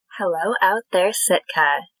Hello out there,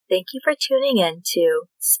 Sitka. Thank you for tuning in to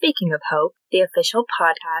Speaking of Hope, the official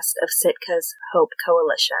podcast of Sitka's Hope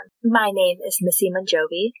Coalition. My name is Missy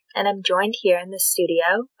Manjovi, and I'm joined here in the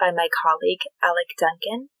studio by my colleague Alec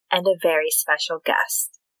Duncan and a very special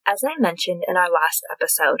guest. As I mentioned in our last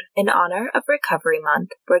episode, in honor of Recovery Month,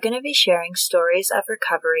 we're going to be sharing stories of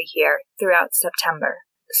recovery here throughout September.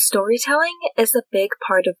 Storytelling is a big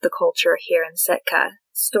part of the culture here in Sitka.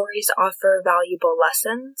 Stories offer valuable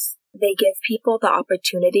lessons. They give people the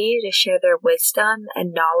opportunity to share their wisdom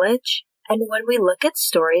and knowledge. And when we look at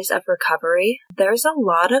stories of recovery, there's a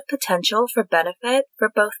lot of potential for benefit for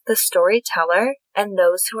both the storyteller and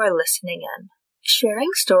those who are listening in. Sharing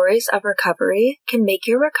stories of recovery can make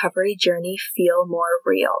your recovery journey feel more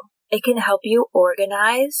real. It can help you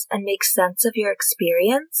organize and make sense of your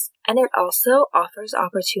experience, and it also offers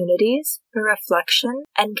opportunities for reflection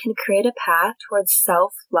and can create a path towards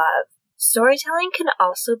self-love. Storytelling can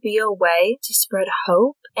also be a way to spread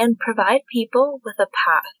hope and provide people with a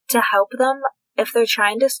path to help them if they're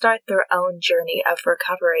trying to start their own journey of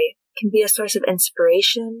recovery. It can be a source of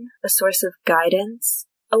inspiration, a source of guidance,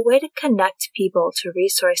 a way to connect people to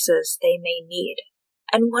resources they may need.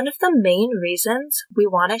 And one of the main reasons we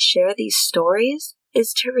want to share these stories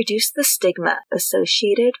is to reduce the stigma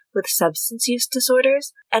associated with substance use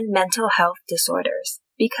disorders and mental health disorders,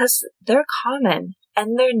 because they're common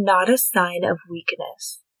and they're not a sign of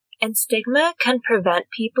weakness. And stigma can prevent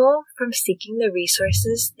people from seeking the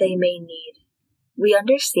resources they may need. We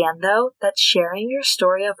understand, though, that sharing your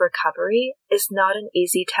story of recovery is not an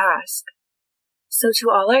easy task. So to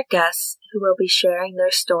all our guests who will be sharing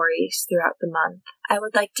their stories throughout the month, I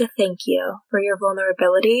would like to thank you for your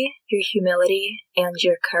vulnerability, your humility, and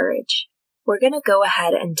your courage. We're going to go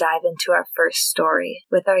ahead and dive into our first story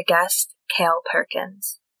with our guest, Cale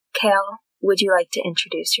Perkins. Cale, would you like to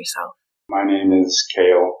introduce yourself? My name is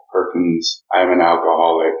Cale Perkins. I'm an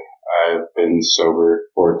alcoholic. I've been sober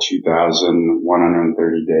for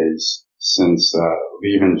 2,130 days. Since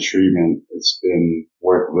leaving treatment, it's been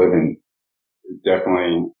worth living. It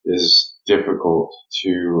definitely is difficult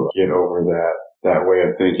to get over that way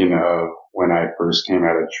of thinking of when I first came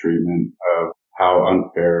out of treatment, of how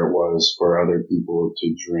unfair it was for other people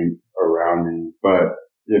to drink around me. But,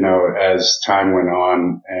 as time went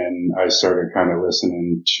on and I started kind of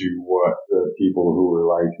listening to what the people who were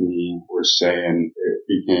like me were saying, it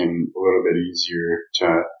became a little bit easier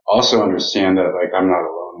to also understand that, I'm not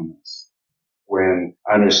alone in this. When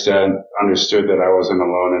I understood that I wasn't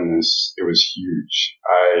alone in this, it was huge.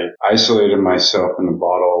 I isolated myself in the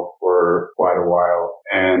bottle for quite a while,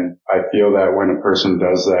 and I feel that when a person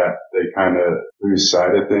does that, they kind of lose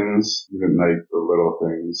sight of things, even the little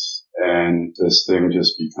things, and this thing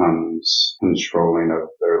just becomes controlling of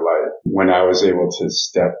their life. When I was able to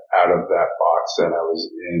step out of that box that I was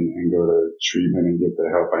in and go to treatment and get the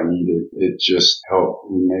help I needed, it just helped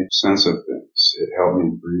me make sense of things. It helped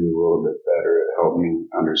me breathe a little bit better. It helped me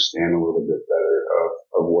understand a little bit better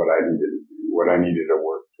of what I needed to do, what I needed to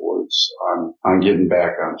work towards on getting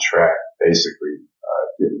back on track, basically,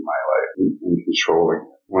 getting my life and controlling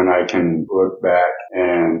it. When I can look back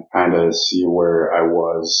and kind of see where I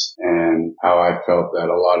was and how I felt that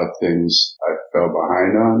a lot of things I fell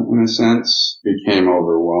behind on, in a sense, became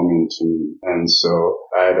overwhelming to me. And so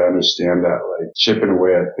I had to understand that chipping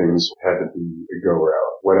away at things had to be the go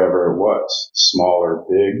route. Whatever it was, small or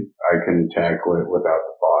big, I couldn't tackle it without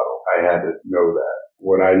the bottle. I had to know that.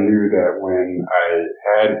 What I knew that when I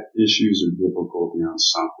had issues or difficulty on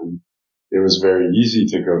something, it was very easy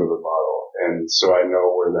to go to the bottle. And so I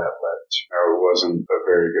know where that led to. It wasn't a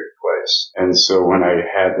very good place. And so when I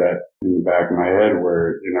had that in the back of my head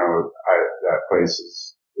where, that place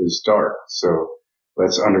is dark. So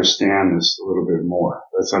let's understand this a little bit more.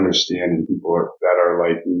 Let's understand people that are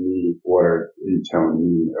like me, what are they telling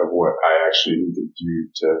me of what I actually need to do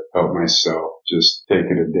to help myself, just take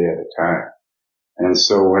it a day at a time. And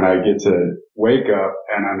so when I get to wake up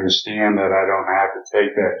and understand that I don't have to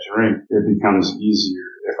take that drink, it becomes easier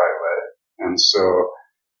if I let it. And so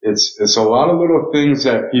it's a lot of little things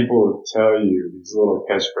that people tell you, these little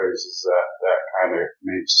catchphrases that kind of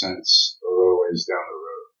make sense a little ways down the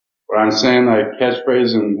road. But I'm saying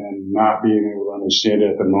catchphrase and not being able to understand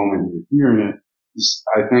it at the moment you're hearing it,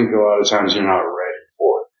 I think a lot of times you're not ready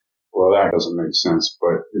for it. Well, that doesn't make sense,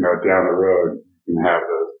 but down the road you can have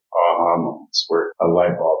those aha moments where a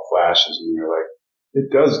light bulb flashes and you're like, it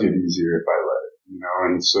does get easier if I let it,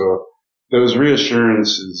 and so those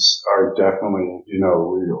reassurances are definitely,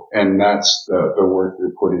 real. And that's the work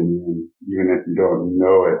you're putting in, even if you don't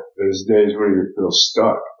know it. There's days where you feel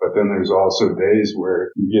stuck, but then there's also days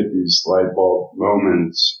where you get these light bulb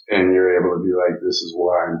moments and you're able to be like, this is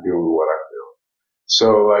why I'm doing what I'm doing.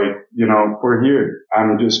 So we're here.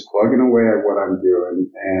 I'm just plugging away at what I'm doing.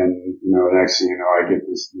 And, next thing you know, I get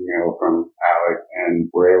this email from Alec and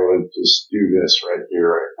we're able to just do this right here,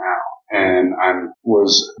 right now. And I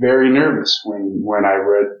was very nervous when I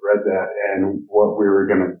read that and what we were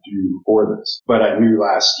going to do for this. But I knew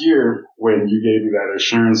last year when you gave me that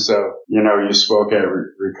assurance of, you spoke at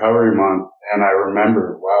Recovery Month, and I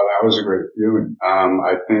remember, wow, that was a great feeling.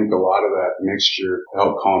 I think a lot of that mixture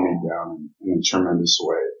helped calm me down in a tremendous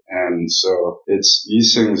way. And so it's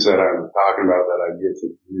these things that I'm talking about that I get to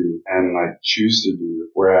do and choose to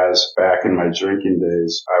do. Whereas back in my drinking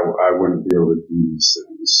days, I wouldn't be able to do these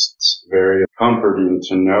things. It's very comforting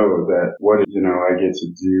to know that what, I get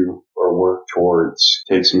to do or work towards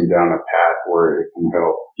takes me down a path where it can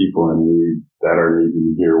help people in need that are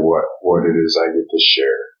needing to hear what it is I get to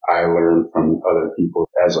share. I learn from other people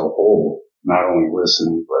as a whole, not only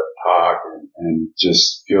listen, but talk and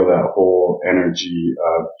just feel that whole energy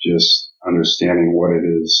of just understanding what it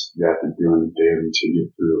is you have to do on a daily to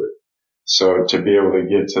get through it. So to be able to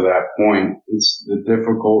get to that point, it's the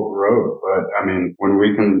difficult road. But when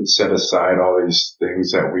we can set aside all these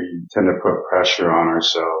things that we tend to put pressure on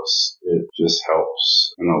ourselves, it just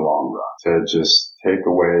helps in the long run to just take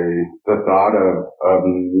away the thought of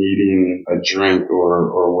needing a drink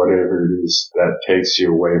or whatever it is that takes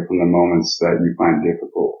you away from the moments that you find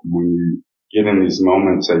difficult. When you get in these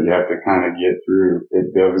moments that you have to kind of get through,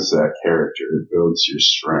 it builds that character, it builds your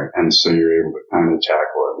strength. And so you're able to kind of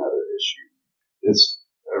tackle another issue. It's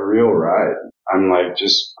a real ride. I'm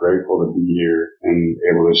just grateful to be here and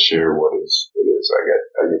able to share what it is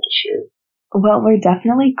I get to share. Well, we're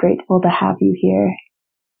definitely grateful to have you here.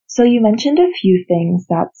 So you mentioned a few things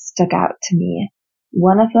that stuck out to me.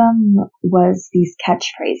 One of them was these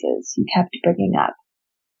catchphrases you kept bringing up.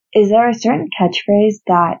 Is there a certain catchphrase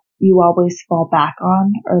that you always fall back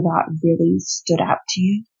on or that really stood out to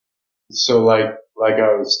you? So like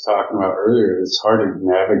I was talking about earlier, it's hard to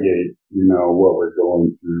navigate, what we're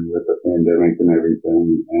going through with the pandemic and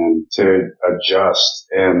everything, and to adjust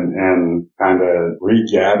and kind of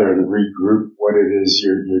regather and regroup what it is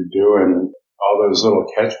you're doing. All those little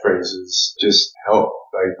catchphrases just help.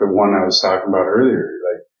 Like the one I was talking about earlier,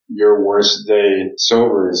 your worst day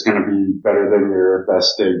sober is going to be better than your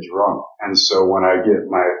best day drunk. And so when I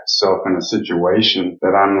get myself in a situation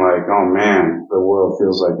that I'm like, oh man, the world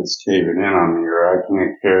feels like it's caving in on me, or I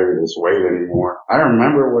can't carry this weight anymore. I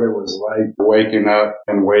remember what it was like waking up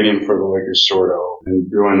and waiting for the liquor store to open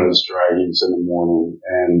and doing those dry heaves in the morning.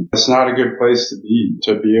 And it's not a good place to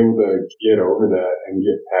be able to get over that and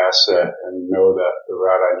get past that and know that the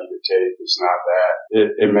route I need to take is not that.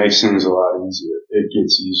 It makes things a lot easier. It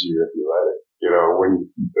gets easier if you let it. When you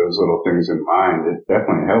keep those little things in mind, it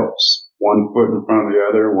definitely helps. One foot in front of the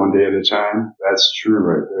other, one day at a time. That's true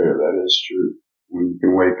right there. That is true. When you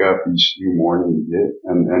can wake up each new morning you get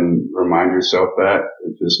and remind yourself that,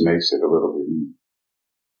 it just makes it a little bit easier.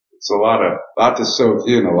 It's a lot to soak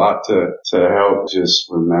in, a lot to help just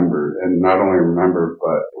remember, and not only remember,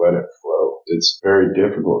 but let it flow. It's very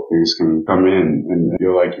difficult. Things can come in and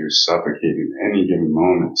feel like you're suffocating at any given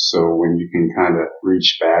moment. So when you can kind of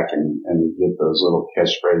reach back and get those little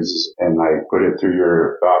catchphrases and put it through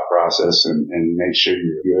your thought process and make sure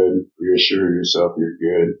you're good, reassure yourself you're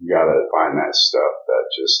good, you gotta find that stuff that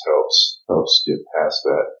just helps get past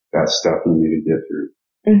that stuff you need to get through.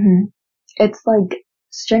 Mm-hmm. It's like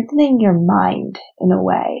strengthening your mind in a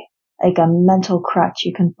way, like a mental crutch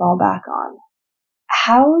you can fall back on.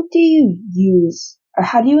 How do you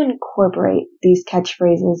incorporate these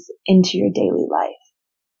catchphrases into your daily life?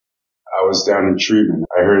 I was down in treatment.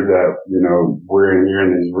 I heard that, you're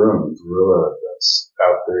in these rooms, gorilla that's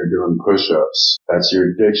out there doing push-ups. That's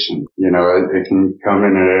your addiction. It can come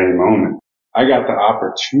in at any moment. I got the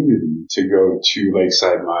opportunity to go to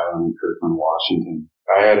Lakeside Mile in Kirkland, Washington.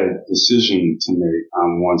 I had a decision to make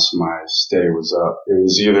once my stay was up. It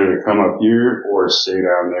was either to come up here or stay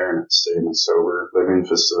down there and stay in a sober living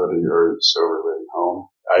facility or sober living home.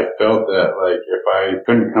 I felt that if I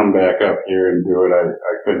couldn't come back up here and do it,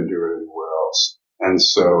 I couldn't do it anywhere else. And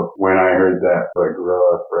so when I heard that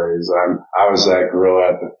gorilla phrase, I was that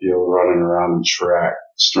gorilla at the field running around the track,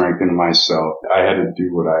 strengthening myself. I had to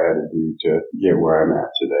do what I had to do to get where I'm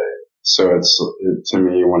at today. So to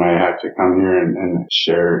me, when I have to come here and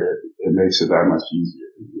share it, it makes it that much easier.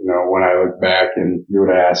 When I look back and you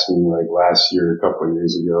would have asked me like last year, a couple of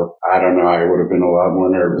years ago, I don't know, I would have been a lot more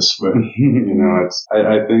nervous, but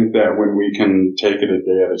I think that when we can take it a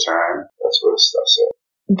day at a time, that's what stuff's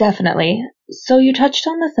at. Definitely. So you touched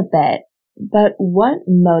on this a bit, but what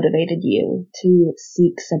motivated you to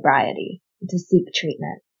seek sobriety, to seek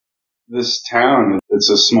treatment? This town, it's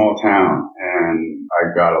a small town, and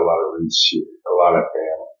I got a lot of roots here, a lot of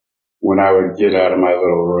family. When I would get out of my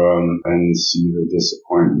little room and see the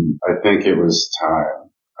disappointment, I think it was time.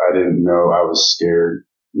 I didn't know, I was scared.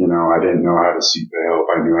 I didn't know how to seek the help.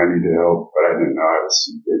 I knew I needed help, but I didn't know how to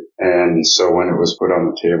seek it. And so when it was put on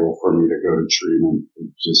the table for me to go to treatment, it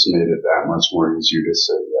just made it that much more easier to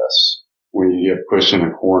say yes. When you get pushed in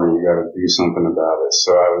a corner, you got to do something about it.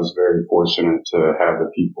 So I was very fortunate to have the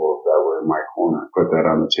people that were in my corner put that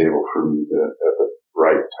on the table for me at the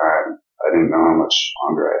right time. I didn't know how much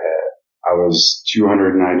longer I had. I was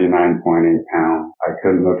 299.8 pounds. I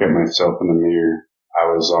couldn't look at myself in the mirror. I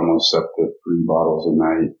was almost up to 3 bottles a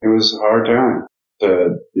night. It was a hard time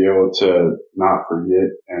to be able to not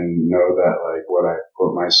forget and know that like what I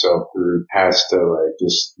put myself through has to like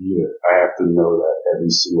just be there. I have to know that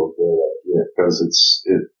every single day I get, because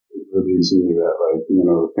it relieves me that like,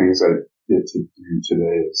 the things I get to do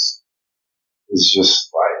today is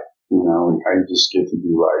just life. I just get to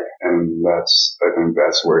do life, and I think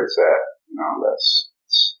that's where it's at.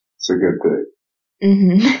 It's a good thing.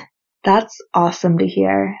 Mm-hmm. That's awesome to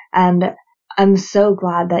hear. And I'm so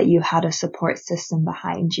glad that you had a support system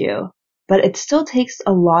behind you. But it still takes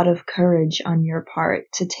a lot of courage on your part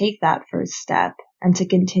to take that first step and to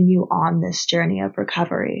continue on this journey of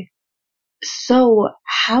recovery. So,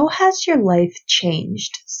 how has your life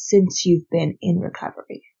changed since you've been in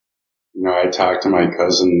recovery? I talked to my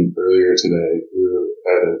cousin earlier today who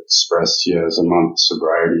had expressed he has a month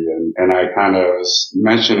sobriety, and I kind of was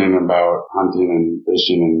mentioning about hunting and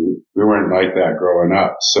fishing, and we weren't like that growing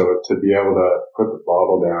up. So to be able to put the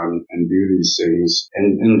bottle down and do these things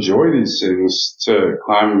and enjoy these things, to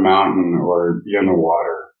climb a mountain or be on the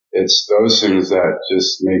water, it's those things that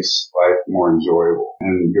just makes life more enjoyable,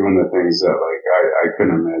 and doing the things that like I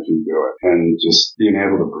couldn't imagine doing, and just being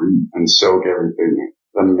able to breathe and soak everything in.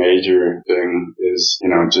 The major thing is,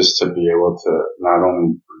 just to be able to not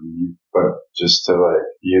only breathe, but just to like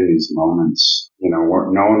be in these moments,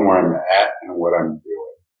 knowing where I'm at and what I'm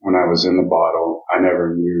doing. When I was in the bottle, I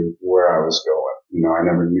never knew where I was going. I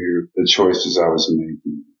never knew the choices I was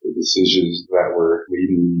making, the decisions that were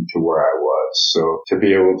leading me to where I was. So to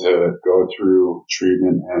be able to go through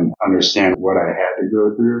treatment and understand what I had to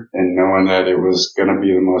go through, and knowing that it was going to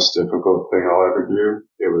be the most difficult thing I'll ever do,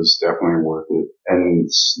 it was definitely worth it. And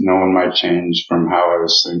knowing my change from how I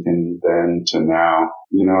was thinking then to now,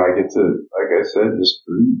 I get to, like I said, just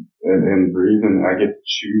breathe and breathe, and I get to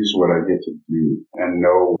choose what I get to do and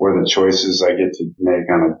know where the choices I get to make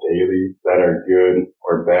on a daily that are good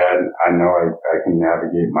or bad. I know I can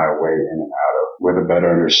navigate my way in and out of with a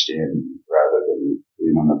better understanding rather than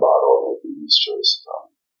being on the bottle making these choices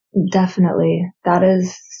on. Definitely. That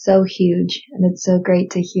is so huge, and it's so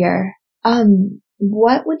great to hear.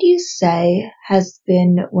 What would you say has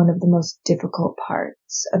been one of the most difficult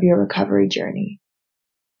parts of your recovery journey?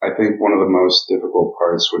 I think one of the most difficult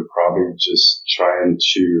parts would probably just trying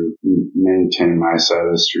to maintain my side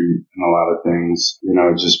of the street and a lot of things.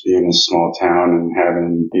 Just being a small town and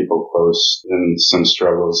having people close in some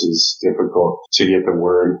struggles is difficult to get the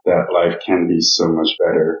word that life can be so much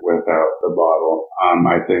better without the bottle.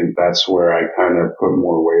 I think that's where I kind of put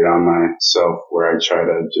more weight on myself, where I try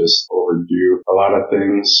to just overdo a lot of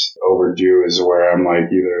things. Overdo is where I'm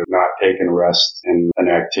like either not taking rest in an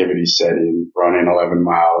activity setting, running 11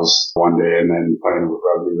 miles one day and then playing with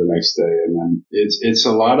rugby the next day. And then it's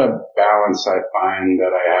a lot of balance I find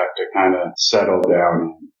that I have to kind of settle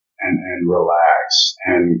down in and relax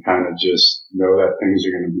and kind of just know that things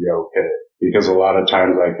are going to be okay. Because a lot of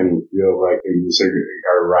times I can feel like things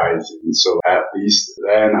are rising. So at least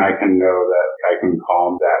then I can know that I can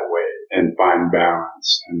calm that way and find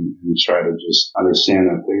balance and try to just understand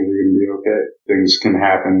that things are going to be okay. Things can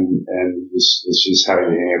happen, and it's just how you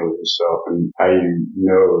handle yourself and how you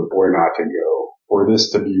know where not to go. For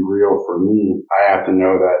this to be real for me, I have to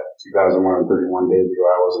know that 2,131 days ago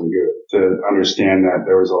I wasn't good. To understand that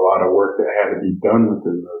there was a lot of work that had to be done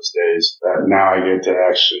within those days, that now I get to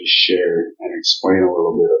actually share and explain a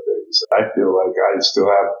little bit of things. I feel like I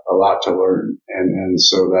still have a lot to learn, and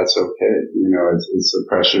so that's okay. It's the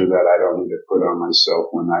pressure that I don't need to put on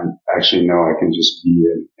myself when I actually know I can just be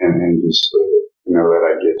in and just live it, that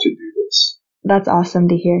I get to do this. That's awesome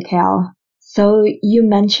to hear, Cal. So you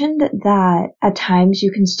mentioned that at times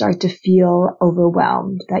you can start to feel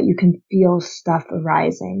overwhelmed, that you can feel stuff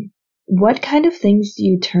arising. What kind of things do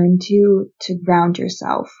you turn to ground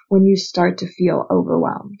yourself when you start to feel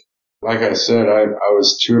overwhelmed? Like I said, I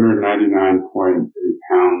was 299.8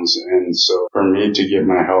 pounds. And so for me to get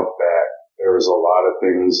my health back, there was a lot of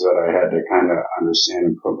things that I had to kind of understand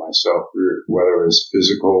and put myself through, whether it was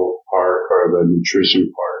physical part or the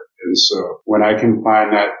nutrition part. And so when I can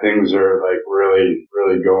find that things are like really,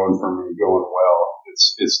 really going for me, going well,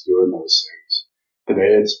 it's doing those things.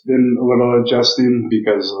 Today it's been a little adjusting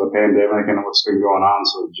because of the pandemic and what's been going on.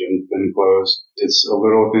 So the gym's been closed. It's a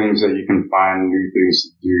little things that you can find new things to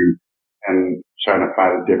do and trying to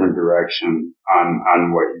find a different direction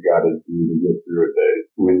on what you got to do to get through a day.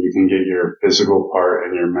 When you can get your physical part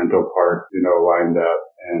and your mental part, lined up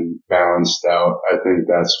and balanced out, I think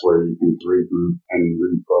that's where you can regroup and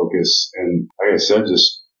refocus. And like I said,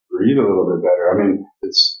 just breathe a little bit better. I mean,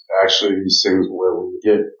 it's actually these things where we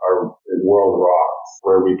get our world rocks,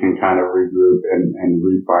 where we can kind of regroup and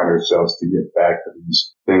refine ourselves to get back to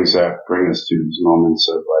these things that bring us to these moments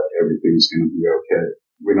of like everything's going to be okay.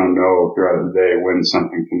 We don't know throughout the day when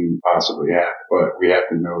something can possibly happen, but we have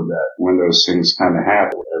to know that when those things kind of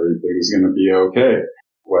happen, everything's going to be okay.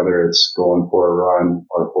 Whether it's going for a run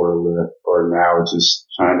or for a lift or now just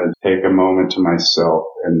trying to take a moment to myself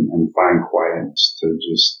and find quietness to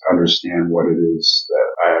just understand what it is that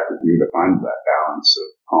I have to do to find that balance of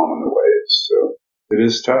calming the waves. So it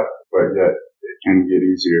is tough, but yet it can get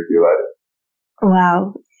easier if you let it.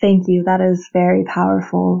 Wow. Thank you. That is very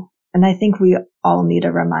powerful. And I think we all need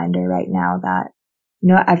a reminder right now that,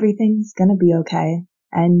 everything's going to be okay.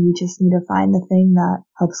 And you just need to find the thing that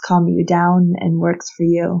helps calm you down and works for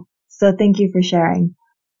you. So thank you for sharing.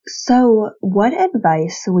 So what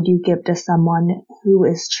advice would you give to someone who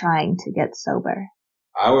is trying to get sober?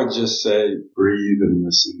 I would just say breathe and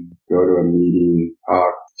listen. Go to a meeting,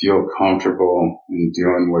 talk, feel comfortable in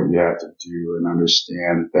doing what you have to do and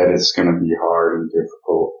understand that it's going to be hard and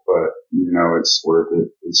difficult, but it's worth it.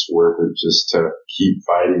 It's worth it just to keep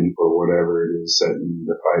fighting for whatever it is that you need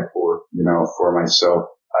to fight for. For myself,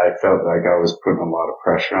 I felt like I was putting a lot of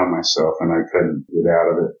pressure on myself and I couldn't get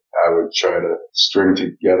out of it. I would try to string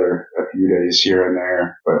together a few days here and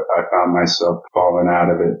there, but I found myself falling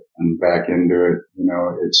out of it and back into it.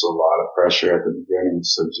 It's a lot of pressure at the beginning,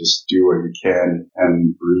 so just do what you can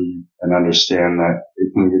and breathe and understand that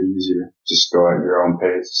it can get easier. Just go at your own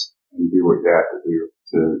pace and do what you have to do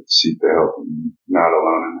to seek the help you need. Not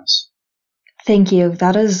alone in this. Thank you.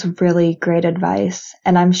 That is really great advice.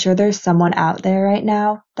 And I'm sure there's someone out there right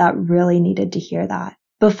now that really needed to hear that.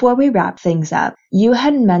 Before we wrap things up, you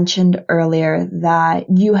had mentioned earlier that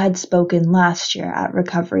you had spoken last year at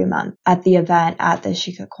Recovery Month at the event at the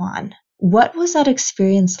Shikakwan. What was that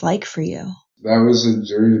experience like for you? That was a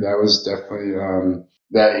journey. That was definitely,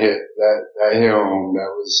 that hit home.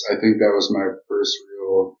 I think that was my first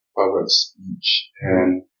real public speech.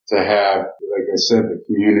 And to have, like I said, the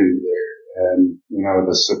community there and,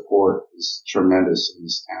 the support is tremendous in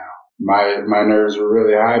this town. My nerves were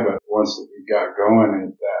really high, but once we got going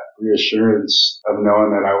and that reassurance of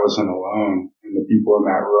knowing that I wasn't alone and the people in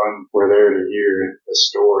that run were there to hear a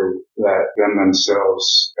story that them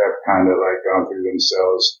themselves have kind of like gone through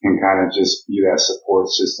themselves can kind of just be that support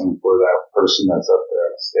system for that person that's up there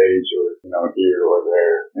on stage or, here or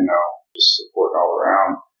there, just support all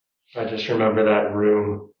around. I just remember that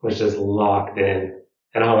room was just locked in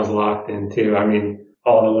and I was locked in too. I mean,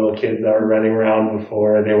 all the little kids that were running around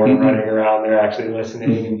before, they weren't running around, they're actually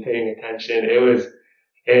listening and paying attention.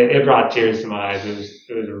 It brought tears to my eyes. It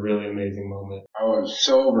was a really amazing moment. I was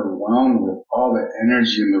so overwhelmed with all the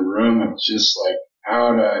energy in the room of just like,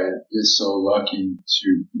 how did I get so lucky to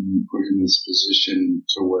be put in this position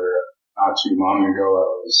to where not too long ago I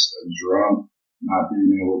was a drunk, not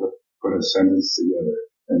being able to put a sentence together.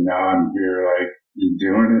 And now I'm here like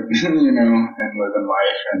doing it, and living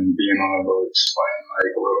life and being able to explain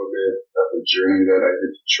like a little bit of the journey that I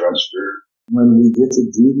get to trudge through. When we get to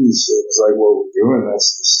do these things like what we're doing,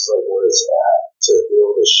 that's just like where it's at, to be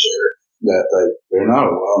able to share that like they're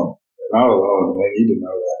not alone. They're not alone. They need to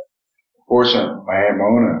know that. Fortunately, my Aunt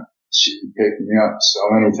Mona, she picked me up so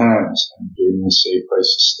many times and gave me a safe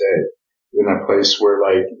place to stay. In a place where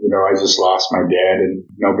like, I just lost my dad and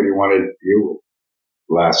nobody wanted to deal with it.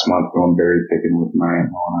 Last month going berry picking with my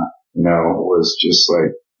Aunt Mona, was just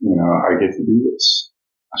like, I get to do this.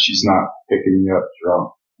 She's not picking me up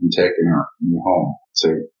drunk and taking me home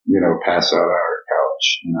to, pass out on our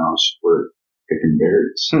couch. We're picking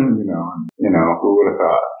berries, and, who would have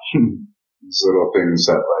thought? These little things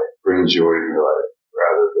that like bring joy in your life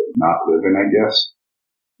rather than not living, I guess.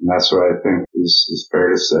 And that's what I think is fair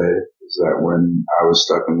to say, is that when I was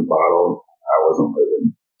stuck in the bottle, I wasn't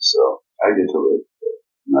living. So I get to live.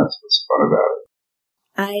 And that's what's fun about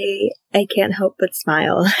it. I can't help but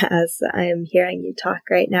smile as I'm hearing you talk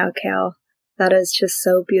right now, Cale. That is just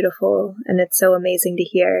so beautiful, and it's so amazing to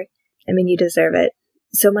hear. I mean, you deserve it.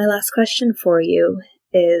 So my last question for you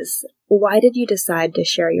is, why did you decide to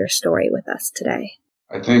share your story with us today?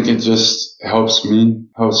 I think it just helps me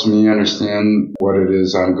understand what it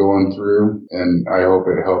is I'm going through. And I hope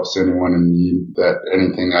it helps anyone in need, that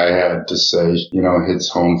anything I had to say, hits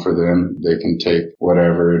home for them. They can take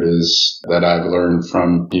whatever it is that I've learned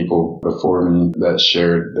from people before me that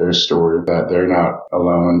shared their story, that they're not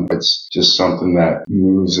alone. It's just something that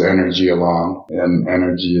moves energy along, and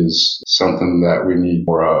energy is something that we need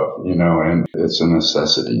more of, and it's a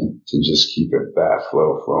necessity to just keep that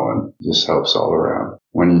flow flowing. It just helps all around.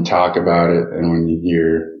 When you talk about it and when you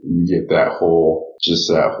hear, you get that whole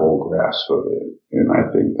grasp of it. And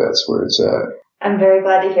I think that's where it's at. I'm very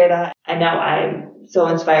glad to hear that. I know I'm so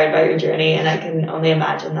inspired by your journey, and I can only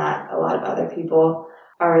imagine that a lot of other people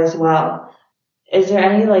are as well. Is there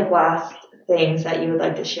any last things that you would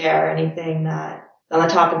like to share? Anything that on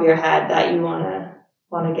the top of your head that you want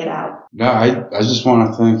to get out? No, I just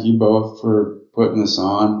want to thank you both for putting this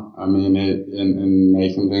on. I mean, and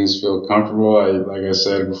making things feel comfortable. Like I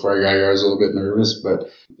said before I got here, I was a little bit nervous, but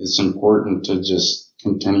it's important to just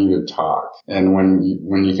continue to talk. And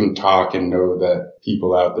when you can talk and know that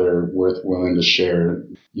people out there are willing to share,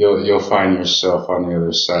 you'll find yourself on the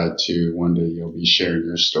other side too. One day you'll be sharing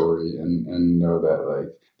your story and know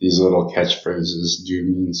that these little catchphrases do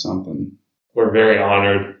mean something. We're very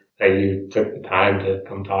honored that you took the time to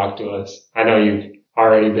come talk to us. I know you've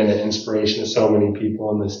already been an inspiration to so many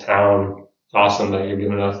people in this town. It's awesome that you're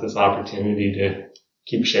giving us this opportunity to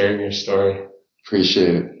keep sharing your story.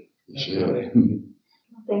 Appreciate it.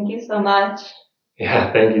 Thank you so much.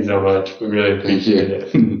 Yeah, thank you so much. We really appreciate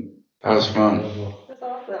it. That was fun. That's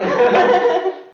awesome.